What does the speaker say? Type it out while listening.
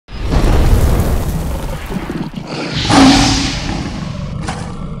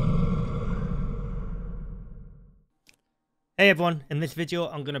Hey everyone, in this video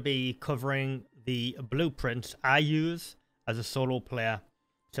I'm going to be covering the blueprints I use as a solo player.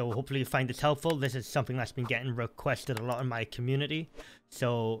 So hopefully you find this helpful. This is something that's been getting requested a lot in my community.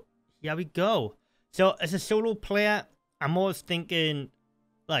 So here we go. So as a solo player, I'm always thinking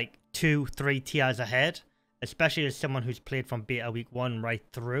like 2-3 tiers ahead. Especially as someone who's played from beta week 1 right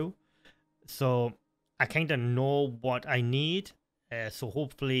through. So I kind of know what I need. So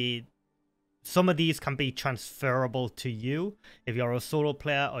hopefully some of these can be transferable to you if you're a solo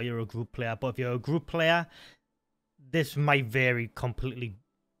player or you're a group player. But if you're a group player, this might vary completely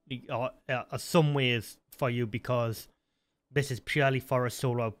some ways for you, because this is purely for a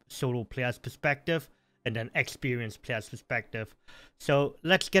solo player's perspective and an experienced player's perspective. So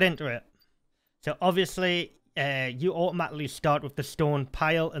let's get into it. So obviously, you automatically start with the stone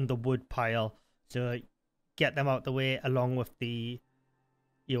pile and the wood pile. So get them out the way along with the...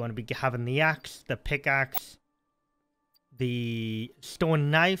 You want to be having the axe, the pickaxe, the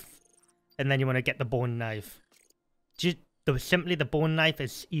stone knife, and then you want to get the bone knife. Simply the bone knife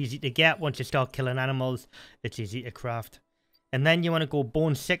is easy to get. Once you start killing animals, it's easy to craft. And then you want to go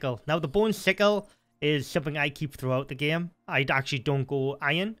bone sickle. Now the bone sickle is something I keep throughout the game. I actually don't go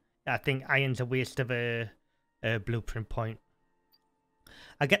iron. I think iron's a waste of a blueprint point.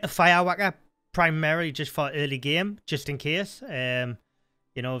 I get the fire whacker primarily just for early game, just in case.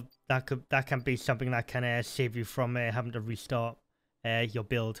 You know, that can be something that can save you from having to restart your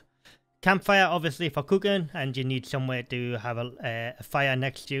build. Campfire, obviously, for cooking, and you need somewhere to have a fire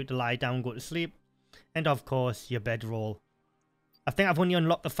next to you to lie down, go to sleep. And, of course, your bedroll. I think I've only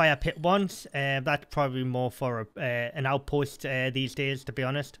unlocked the fire pit once. That's probably more for an outpost these days, to be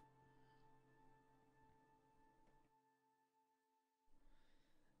honest.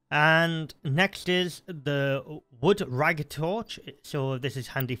 And next is the wood rag torch. So this is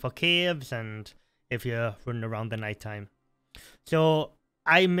handy for caves and if you're running around the nighttime. So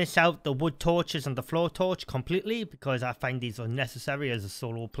I miss out the wood torches and the floor torch completely because I find these unnecessary as a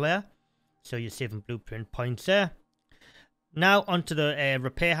solo player. So you're saving blueprint points there. Now onto the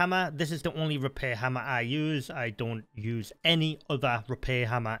repair hammer. This is the only repair hammer I use. I don't use any other repair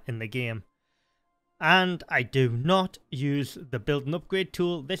hammer in the game. And I do not use the build and upgrade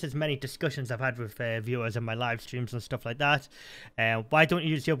tool. This is many discussions I've had with viewers in my live streams and stuff like that. Why don't you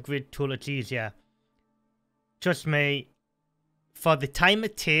use the upgrade tool? It's easier. Trust me, for the time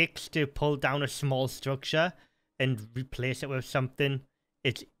it takes to pull down a small structure and replace it with something,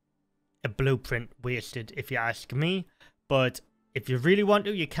 it's a blueprint wasted if you ask me. But if you really want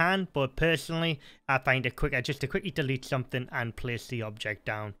to, you can. But personally, I find it quicker just to quickly delete something and place the object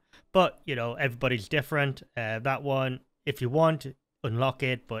down. But, you know, everybody's different. That one, if you want, unlock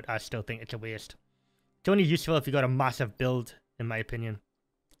it, but I still think it's a waste. It's only useful if you got a massive build, in my opinion.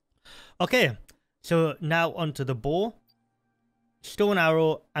 Okay, so now onto the bow. Stone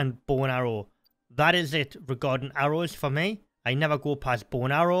arrow and bow and arrow. That is it regarding arrows for me. I never go past bow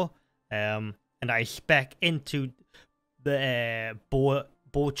and arrow. And I spec into the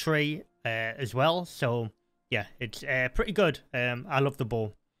bow tree as well. So, yeah, it's pretty good. I love the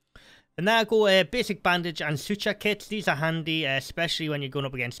bow. And there I go, basic bandage and suture kits. These are handy, especially when you're going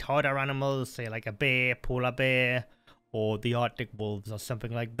up against harder animals, say like a bear, polar bear, or the Arctic wolves or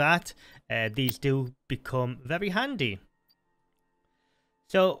something like that. These do become very handy.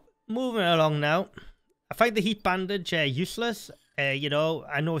 So, moving along now. I find the heat bandage useless. You know,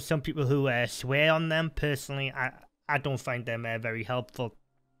 I know some people who swear on them. Personally, I don't find them very helpful.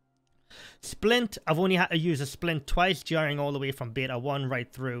 Splint, I've only had to use a splint twice during all the way from beta 1 right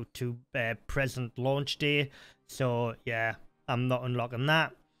through to present launch day. So yeah, I'm not unlocking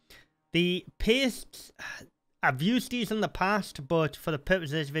that. The pastes, I've used these in the past, but for the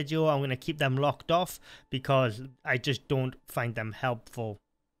purpose of this video, I'm going to keep them locked off because I just don't find them helpful.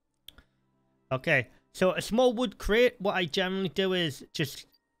 Okay, so a small wood crate, what I generally do is just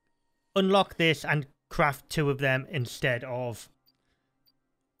unlock this and craft 2 of them instead of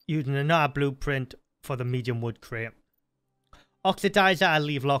using another blueprint for the medium wood crate. Oxidizer I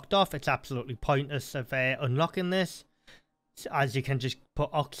leave locked off. It's absolutely pointless of unlocking this, as you can just put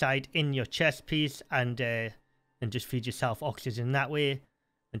oxide in your chest piece and just feed yourself oxygen that way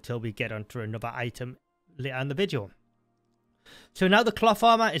until we get onto another item later in the video. So now the cloth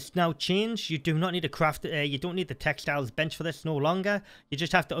armor is now changed. You do not need to craft it. You don't need the textiles bench for this no longer. You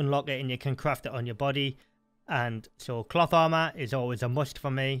just have to unlock it and you can craft it on your body. And so cloth armor is always a must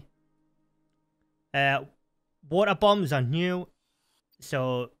for me. Water bombs are new,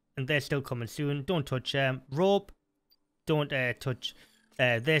 so and they're still coming soon. Don't touch them. Rope, don't touch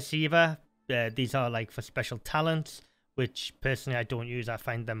this either. These are like for special talents, which personally I don't use. I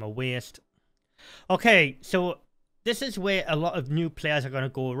find them a waste. Okay, so this is where a lot of new players are going to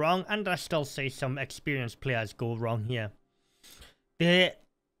go wrong, and I still see some experienced players go wrong here.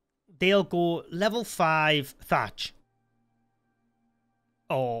 They'll go level 5 thatch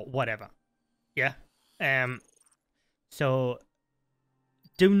or whatever. Yeah. So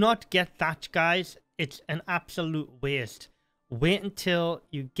do not get thatch, guys. It's an absolute waste. Wait until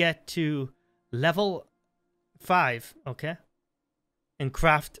you get to level 5, okay? And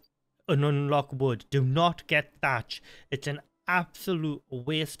craft and unlock wood. Do not get thatch. It's an absolute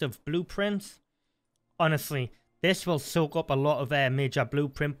waste of blueprints. Honestly, this will soak up a lot of major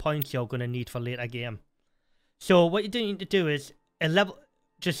blueprint points you're going to need for later game. So what you need to do is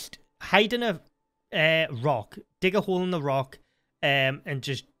just hide in a rock, dig a hole in the rock, and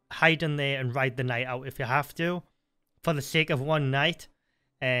just hide in there and ride the night out if you have to, for the sake of one night.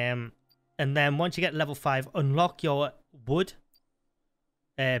 And then once you get level 5, unlock your wood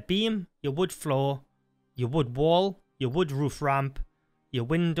beam, your wood floor, your wood wall, your wood roof ramp, your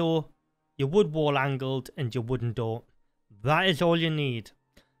window, your wood wall angled, and your wooden door. That is all you need.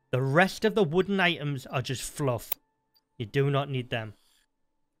 The rest of the wooden items are just fluff. You do not need them.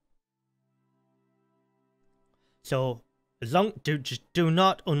 So just do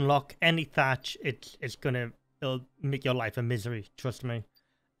not unlock any thatch. It'll make your life a misery. Trust me.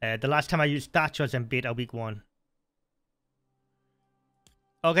 The last time I used thatch was in beta week 1.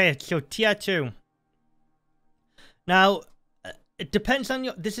 Okay, so tier 2. Now, it depends on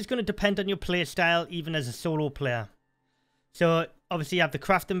this is going to depend on your play style, even as a solo player. So obviously you have the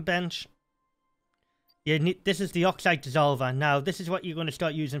crafting bench. This is the oxide dissolver. Now this is what you're going to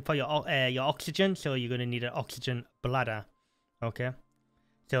start using for your oxygen. So you're going to need an oxygen bladder. Okay.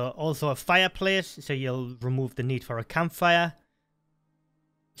 So also a fireplace. So you'll remove the need for a campfire.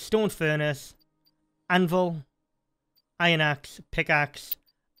 Stone furnace, anvil, iron axe, pickaxe,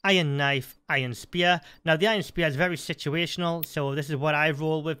 iron knife, iron spear. Now the iron spear is very situational, so this is what I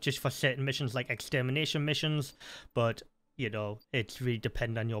roll with just for certain missions like extermination missions, but you know, it's really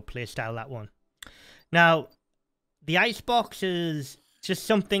dependent on your playstyle, that one. Now the icebox is just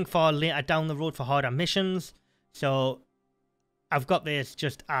something for later down the road for harder missions, so I've got this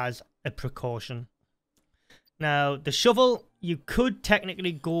just as a precaution. Now the shovel, you could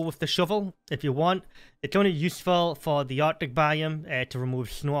technically go with the shovel if you want. It's only useful for the Arctic biome to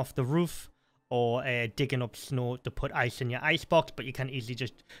remove snow off the roof, or digging up snow to put ice in your icebox, but you can easily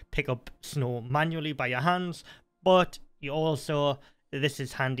just pick up snow manually by your hands. But you also, this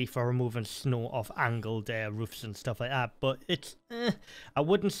is handy for removing snow off angled roofs and stuff like that. But it's, I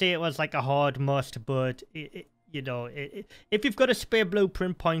wouldn't say it was like a hard must, but you know, if you've got a spare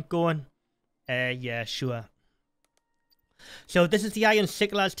blueprint point going, yeah, sure. So this is the iron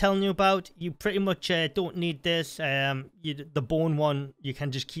sickle I was telling you about. You pretty much don't need this. The bone one you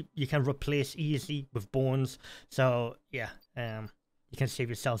can replace easily with bones. So yeah, you can save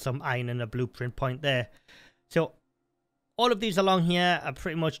yourself some iron and a blueprint point there. So all of these along here I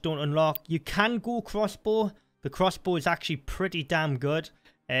pretty much don't unlock. You can go crossbow. The crossbow is actually pretty damn good.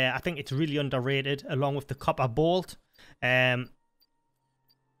 I think it's really underrated, along with the copper bolt. Again,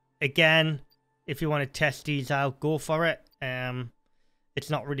 if you want to test these out, go for it. It's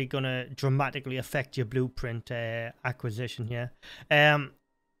not really going to dramatically affect your blueprint acquisition here.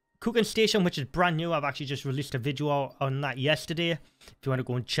 Cooking station, which is brand new. I've actually just released a video on that yesterday, if you want to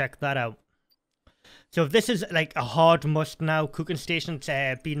go and check that out. So this is like a hard must now. Cooking station's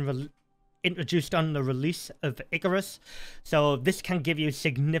been introduced on the release of Icarus. So this can give you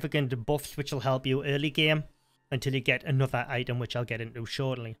significant buffs, which will help you early game until you get another item, which I'll get into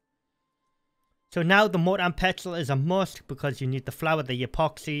shortly. So now the mortar and pestle is a must because you need the flour, the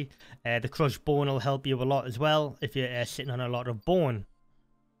epoxy. The crushed bone will help you a lot as well if you're sitting on a lot of bone.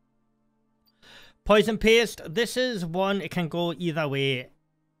 Poison paste. This is one, it can go either way.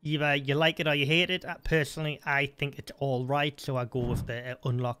 Either you like it or you hate it. Personally, I think it's all right, so I go with the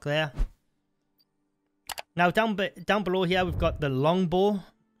unlock there. Now down below here, we've got the longbow.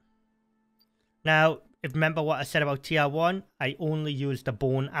 Now, if remember what I said about tier 1, I only use the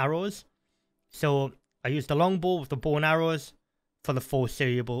bone arrows. So I use the longbow with the bow and arrows for the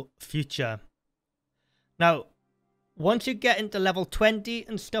foreseeable future. Now, once you get into level 20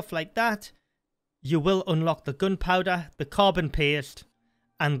 and stuff like that, you will unlock the gunpowder, the carbon paste,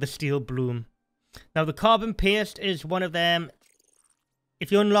 and the steel bloom. Now, the carbon paste is one of them. If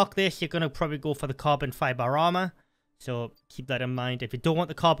you unlock this, you're going to probably go for the carbon fiber armor. So keep that in mind. If you don't want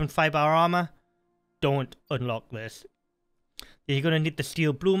the carbon fiber armor, don't unlock this. You're going to need the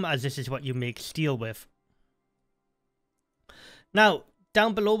steel bloom, as this is what you make steel with. Now,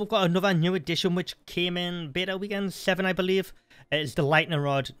 down below, we've got another new edition which came in beta weekend 7, I believe. is the lightning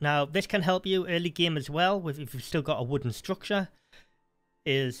rod. Now, this can help you early game as well, if you've still got a wooden structure.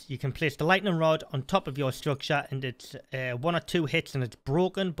 Is you can place the lightning rod on top of your structure, and it's 1 or 2 hits and it's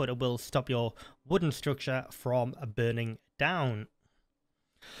broken, but it will stop your wooden structure from burning down.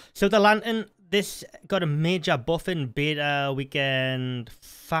 So the lantern, this got a major buff in beta weekend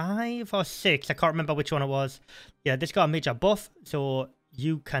 5 or 6. I can't remember which one it was. Yeah, this got a major buff, so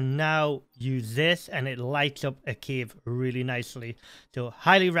you can now use this and it lights up a cave really nicely. So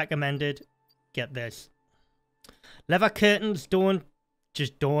highly recommended. Get this. Leather curtains, don't.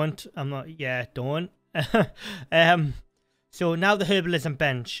 I'm not, yeah, don't. So now the herbalism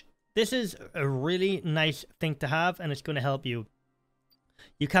bench. This is a really nice thing to have, and it's going to help you.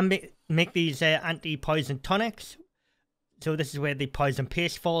 You can make these anti-poison tonics. So this is where the poison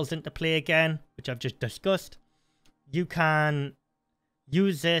paste falls into play again, which I've just discussed. You can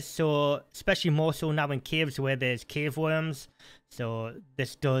use this, so especially more so now in caves where there's cave worms. So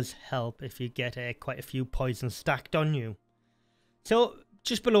this does help if you get quite a few poisons stacked on you. So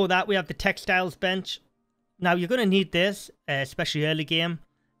just below that we have the textiles bench. Now you're going to need this, especially early game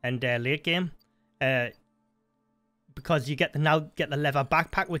and late game, because you now get the leather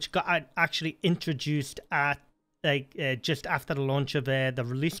backpack, which got actually introduced at just after the launch of the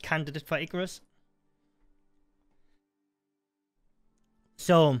release candidate for Icarus.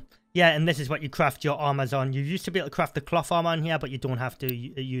 So yeah, and this is what you craft your armors on. You used to be able to craft the cloth armor on here, but you don't have to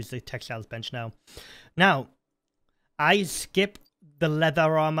use the textiles bench now. Now, I skip the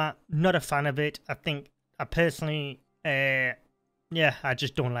leather armor. Not a fan of it. I personally, yeah, I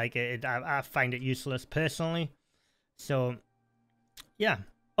just don't like it. I find it useless personally. So, yeah.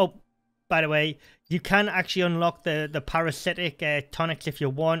 Oh, by the way, you can actually unlock the parasitic tonics if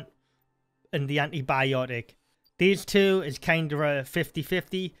you want, and the antibiotic. These two is kind of a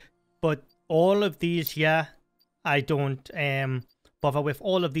 50-50, but all of these here, I don't bother with.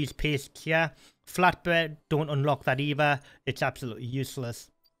 All of these pastes here. Flatbread, don't unlock that either. It's absolutely useless.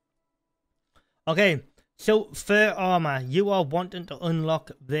 Okay, so fur armor. You are wanting to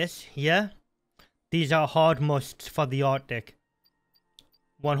unlock this here. These are hard musts for the Arctic.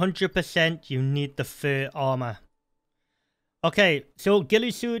 100% you need the fur armor. Okay, so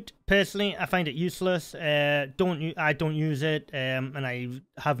ghillie suit, personally, I find it useless. I don't use it, and I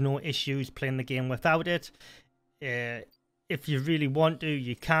have no issues playing the game without it. If you really want to,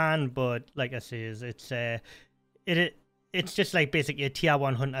 you can, but like I say, it's just like basically a tier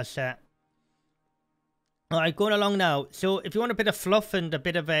 1 hunter set. Alright, going along now. So if you want a bit of fluff and a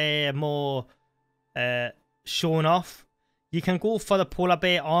bit of a more shown off, you can go for the polar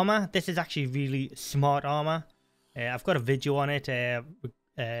bear armor. This is actually really smart armor. I've got a video on it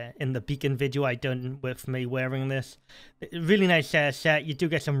in the beacon video I done with me wearing this. Really nice set. You do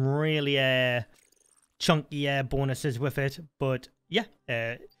get some really chunky bonuses with it, but yeah,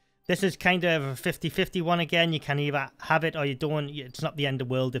 this is kind of a 50-50 one again. You can either have it or you don't. It's not the end of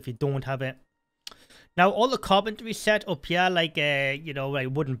the world if you don't have it. Now all the carpentry set up here, like you know, like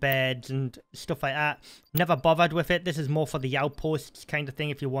wooden beds and stuff like that, never bothered with it. This is more for the outposts kind of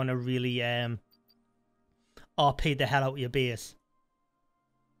thing if you want to really RP the hell out of your base.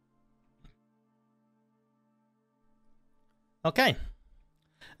 Okay.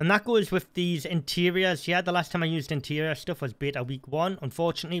 And that goes with these interiors. Yeah, the last time I used interior stuff was beta week 1.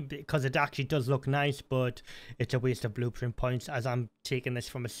 Unfortunately, because it actually does look nice, but it's a waste of blueprint points as I'm taking this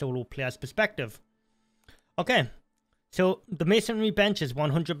from a solo player's perspective. Okay. So the masonry bench is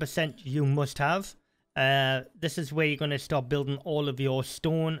 100% you must have. This is where you're going to start building all of your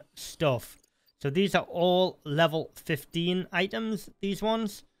stone stuff. So these are all level 15 items, these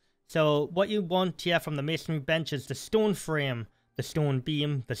ones. So what you want here from the masonry bench is the stone frame, the stone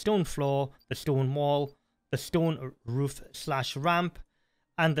beam, the stone floor, the stone wall, the stone roof / ramp,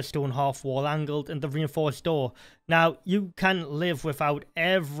 and the stone half wall angled, and the reinforced door. Now, you can live without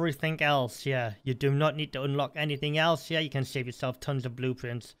everything else here. You do not need to unlock anything else here. You can save yourself tons of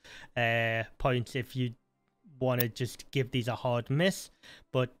blueprints points if you want to just give these a hard miss,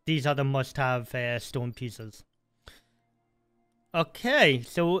 but these are the must-have stone pieces. Okay,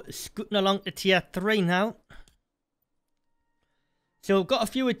 so scooting along to tier 3 now. So got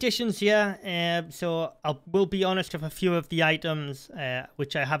a few additions here, so I will be honest with a few of the items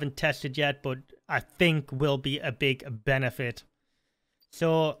which I haven't tested yet, but I think will be a big benefit.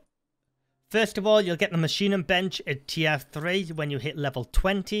 So first of all, you'll get the machining bench at tier 3 when you hit level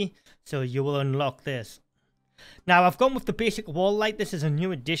 20, so you will unlock this. Now, I've gone with the basic wall light. This is a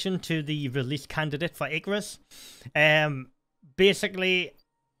new addition to the release candidate for Icarus. Basically,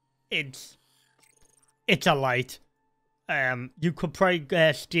 it's a light. You could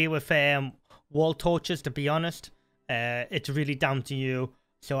probably stay with wall torches, to be honest. It's really down to you.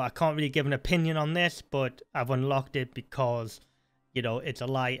 So I can't really give an opinion on this, but I've unlocked it because, you know, it's a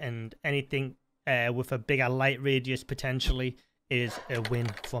light, and anything with a bigger light radius potentially is a win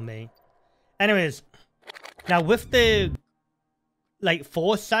for me. Anyways, now with the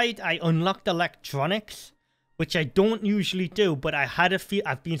foresight, I unlocked electronics, which I don't usually do, but I had a feel.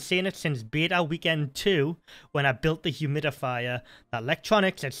 I've been saying it since beta weekend 2 when I built the humidifier, that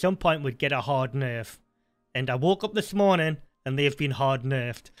electronics at some point would get a hard nerf. And I woke up this morning and they've been hard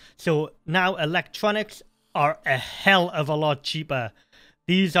nerfed. So now electronics are a hell of a lot cheaper.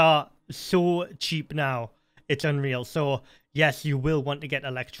 These are so cheap now. It's unreal. So yes, you will want to get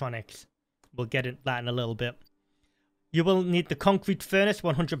electronics. We'll get into that in a little bit. You will need the concrete furnace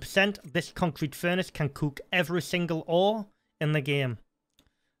 100%. This concrete furnace can cook every single ore in the game.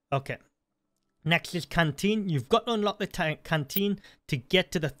 Okay. Next is canteen. You've got to unlock the canteen to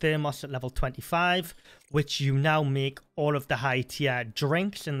get to the thermos at level 25, which you now make all of the high tier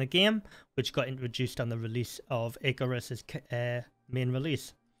drinks in the game, which got introduced on the release of Icarus's main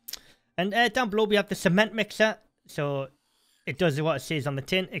release. And down below we have the cement mixer. So it does what it says on the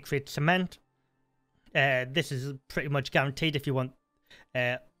tin. It creates cement. This is pretty much guaranteed if you want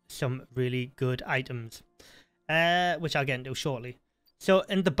some really good items, which I'll get into shortly. So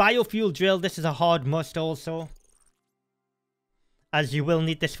in the biofuel drill, this is a hard must also, as you will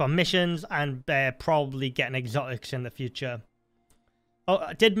need this for missions and probably getting exotics in the future. Oh,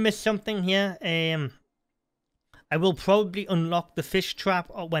 I did miss something here. I will probably unlock the fish trap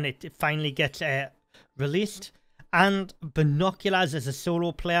when it finally gets released. And binoculars as a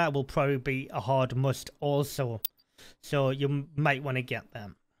solo player will probably be a hard must also. So you might want to get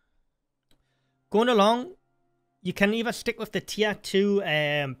them. Going along, you can either stick with the tier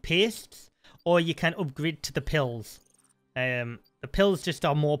 2 pastes, or you can upgrade to the pills. The pills just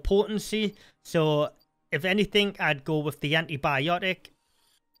are more potency. So if anything, I'd go with the antibiotic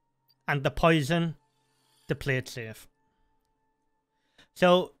and the poison to play it safe.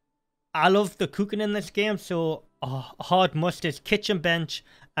 So I love the cooking in this game. So a hard must is kitchen bench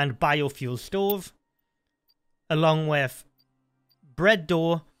and biofuel stove, along with bread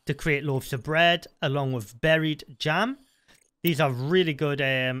dough to create loaves of bread, along with buried jam. These are really good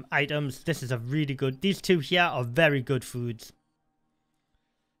items. This is a really good. These two here are very good foods.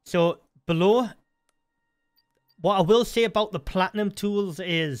 So below, what I will say about the platinum tools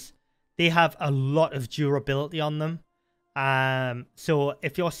is they have a lot of durability on them. So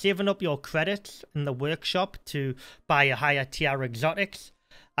if you're saving up your credits in the workshop to buy a higher tier exotics,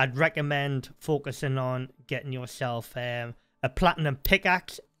 I'd recommend focusing on getting yourself a platinum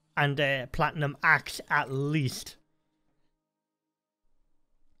pickaxe and a platinum axe at least.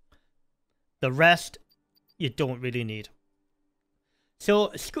 The rest you don't really need.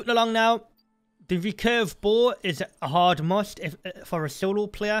 So scooting along now, the recurve bow is a hard must for a solo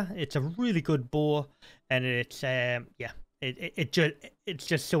player. It's a really good bow, and it's yeah. It's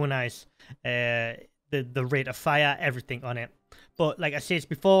just so nice. The rate of fire, everything on it. But like I said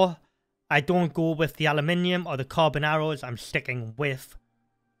before, I don't go with the aluminium or the carbon arrows. I'm sticking with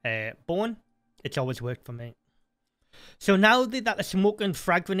bone. It's always worked for me. So now that the smoking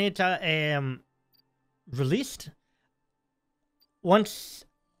frag grenades are released, once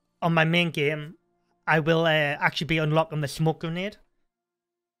on my main game, I will actually be unlocking the smoke grenade.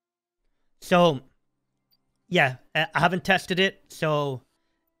 So yeah, I haven't tested it, so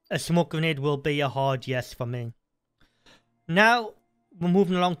a smoke grenade will be a hard yes for me. Now, we're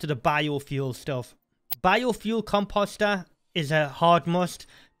moving along to the biofuel stuff. Biofuel composter is a hard must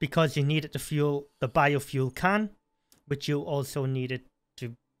because you need it to fuel the biofuel can, which you also need it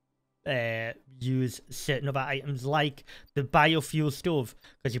to use certain other items like the biofuel stove,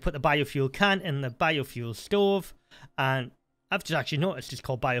 because you put the biofuel can in the biofuel stove, and I've just actually noticed it's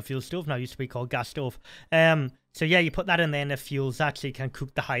called biofuel stove now. It used to be called gas stove. So yeah, you put that in there and it fuels that so you can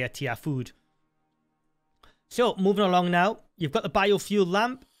cook the higher tier food. So moving along now, you've got the biofuel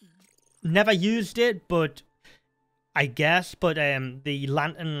lamp. Never used it, but I guess. But the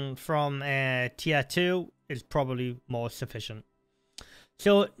lantern from tier 2 is probably more sufficient.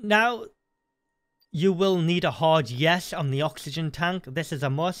 So now you will need a hard yes on the oxygen tank. This is a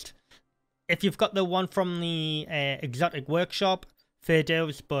must. If you've got the one from the exotic workshop, fair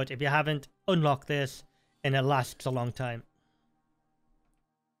dues, but if you haven't, unlock this and it lasts a long time.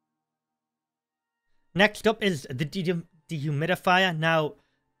 Next up is the dehumidifier. Now,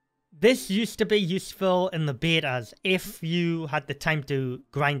 this used to be useful in the betas if you had the time to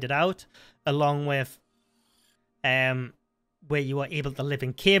grind it out, along with where you were able to live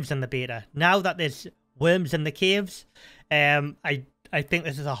in caves in the beta. Now that there's worms in the caves, I think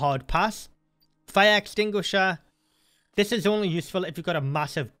this is a hard pass. Fire extinguisher This is only useful if you've got a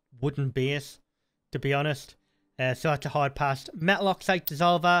massive wooden base, to be honest. So that's a hard pass. Metal oxide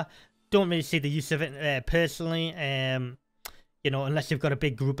dissolver, don't really see the use of it personally. You know, unless you've got a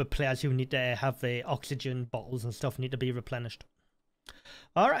big group of players who need to have the oxygen bottles and stuff need to be replenished.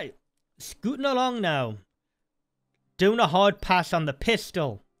 All right, scooting along now. Doing a hard pass on the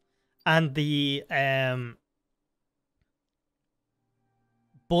pistol and the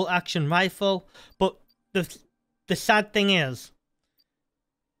bolt action rifle, but the sad thing is,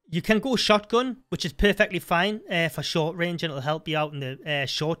 you can go shotgun, which is perfectly fine for short range, and it'll help you out in the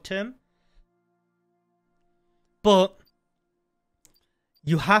short term. But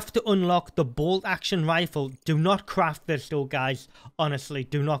you have to unlock the bolt action rifle. Do not craft this though, guys. Honestly,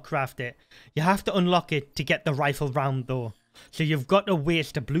 do not craft it. You have to unlock it to get the rifle round though. So you've got to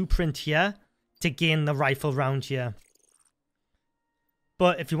waste a blueprint here to gain the rifle round here.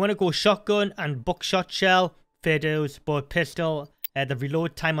 But if you want to go shotgun and buckshot shell, fair dues. But pistol, the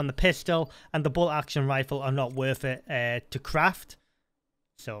reload time on the pistol and the bolt action rifle are not worth it to craft.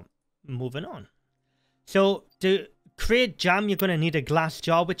 So moving on. So to create jam, you're going to need a glass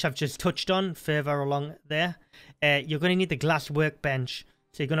jar, which I've just touched on further along there. You're going to need the glass workbench.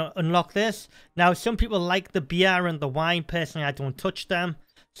 So you're going to unlock this. Now, some people like the beer and the wine. Personally, I don't touch them.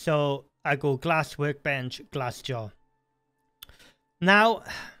 So I go glass workbench, glass jar. Now,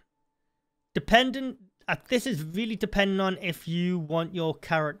 this is really depending on if you want your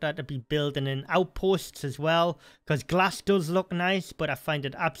character to be building in outposts as well. Because glass does look nice, but I find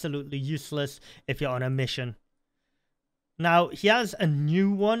it absolutely useless if you're on a mission. Now, he has a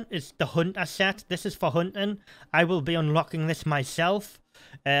new one. It's the hunter set. This is for hunting. I will be unlocking this myself,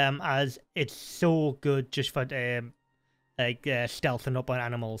 as it's so good just for stealthing up on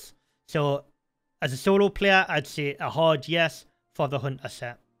animals. So, as a solo player, I'd say a hard yes for the hunter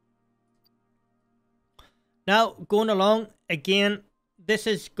set. Now, going along, again, this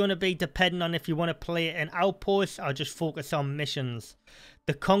is going to be depending on if you want to play an outpost or just focus on missions.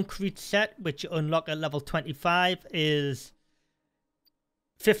 The concrete set, which you unlock at level 25, is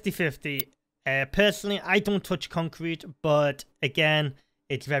 50-50. Personally, I don't touch concrete, but again,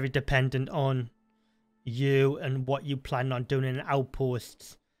 it's very dependent on you and what you plan on doing in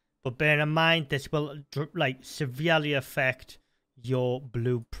outposts. But bear in mind, this will severely affect your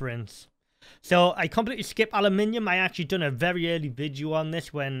blueprints. So I completely skipped aluminium. I actually done a very early video on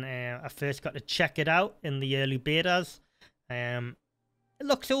this when I first got to check it out in the early betas. It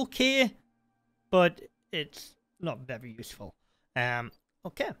looks okay, but it's not very useful.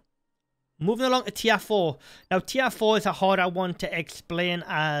 Okay. Moving along to tier 4. Now, tier 4 is a harder one to explain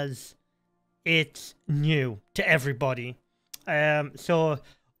as it's new to everybody. So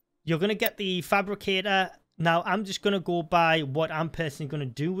you're going to get the fabricator. Now, I'm just going to go by what I'm personally going to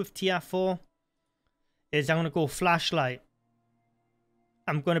do with tier 4. Is I'm going to go flashlight.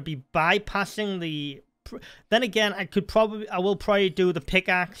 I'm going to be bypassing the... Then again, I will probably do the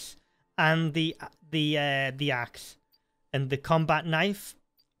pickaxe and the axe and the combat knife.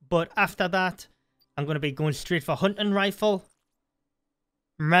 But after that, I'm going to be going straight for hunting rifle.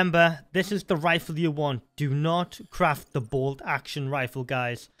 Remember, this is the rifle you want. Do not craft the bolt action rifle,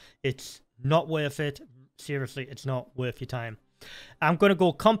 guys. It's not worth it. Seriously, it's not worth your time. I'm going to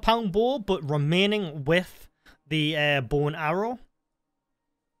go compound bow, but remaining with the bow and arrow.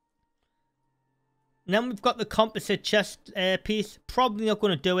 Then we've got the composite chest piece. Probably not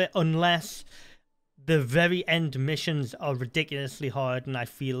going to do it unless the very end missions are ridiculously hard and I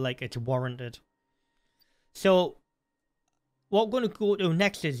feel like it's warranted. So what we're going to go to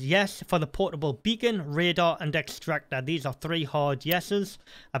next is yes for the portable beacon, radar and extractor. These are 3 hard yeses.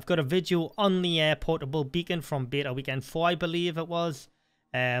 I've got a video on the portable beacon from beta weekend 4, I believe it was.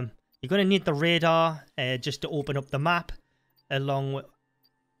 You're going to need the radar just to open up the map along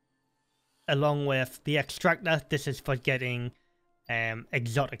with the extractor. This is for getting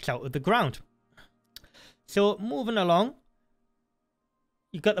exotics out of the ground. So moving along,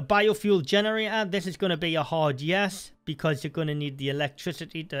 you've got the biofuel generator. This is going to be a hard yes because you're going to need the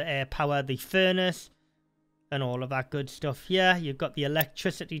electricity to power the furnace and all of that good stuff here. You've got the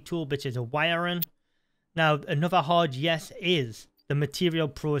electricity tool, which is a wiring. Now, another hard yes is the material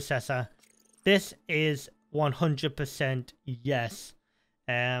processor. This is 100% yes.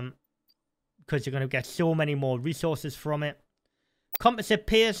 Because you're going to get so many more resources from it. Composite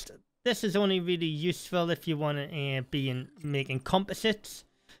paste. This is only really useful if you want to be making composites.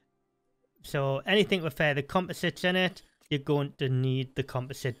 So anything with the composites in it, you're going to need the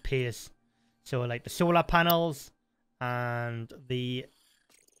composite paste. So like the solar panels and the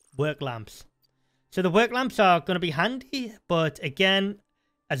work lamps. So the work lamps are going to be handy, but again,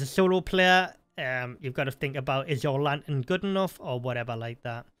 as a solo player, you've got to think about, is your lantern good enough or whatever like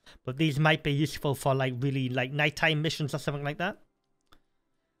that. But these might be useful for like really like nighttime missions or something like that.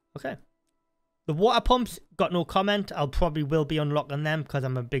 Okay. The water pumps, got no comment. I'll probably will be unlocking them because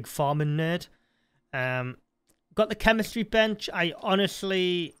I'm a big farming nerd. Got the chemistry bench. I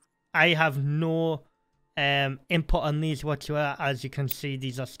have no input on these whatsoever. As you can see,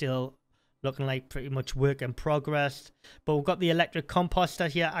 these are still looking like pretty much work in progress. But we've got the electric composter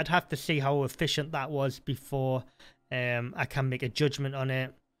here. I'd have to see how efficient that was before I can make a judgment on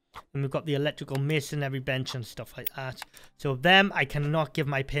it. And we've got the electrical masonry bench and stuff like that. So them I cannot give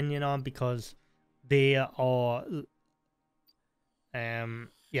my opinion on because they are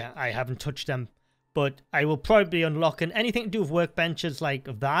yeah, I haven't touched them. But I will probably be unlocking anything to do with workbenches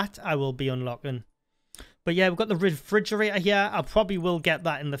like that. I will be unlocking. But yeah, we've got the refrigerator here. I probably will get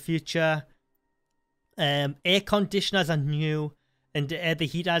that in the future. Air conditioners are new, and the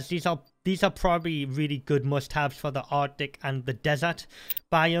heaters. These are probably really good must-haves for the Arctic and the desert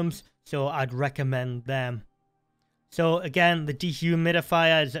biomes. So I'd recommend them. So again, the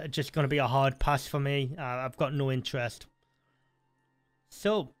dehumidifier is just going to be a hard pass for me. I've got no interest.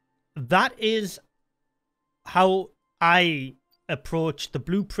 So that is how I approach the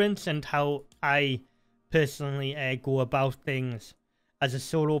blueprints and how I personally go about things as a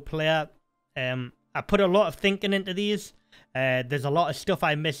solo player. I put a lot of thinking into these. There's a lot of stuff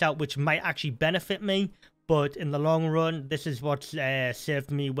I miss out which might actually benefit me, but in the long run, this is what's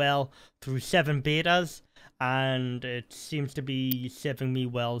served me well through 7 betas, and it seems to be serving me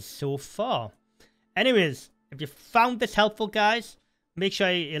well so far. Anyways, if you found this helpful, guys, make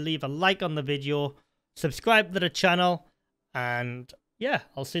sure you leave a like on the video, subscribe to the channel, and yeah,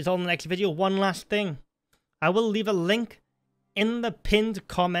 I'll see you all in the next video. One last thing, I will leave a link in the pinned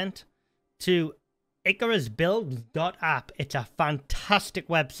comment to IcarusBuild.app. It's a fantastic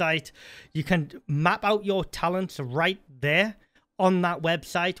website. You can map out your talents right there on that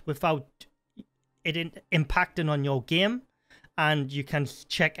website without it impacting on your game. And you can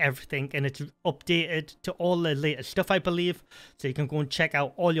check everything, and it's updated to all the latest stuff, I believe. So you can go and check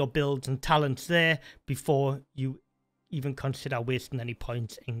out all your builds and talents there before you even consider wasting any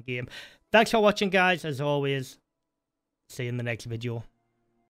points in game. Thanks for watching, guys. As always, see you in the next video.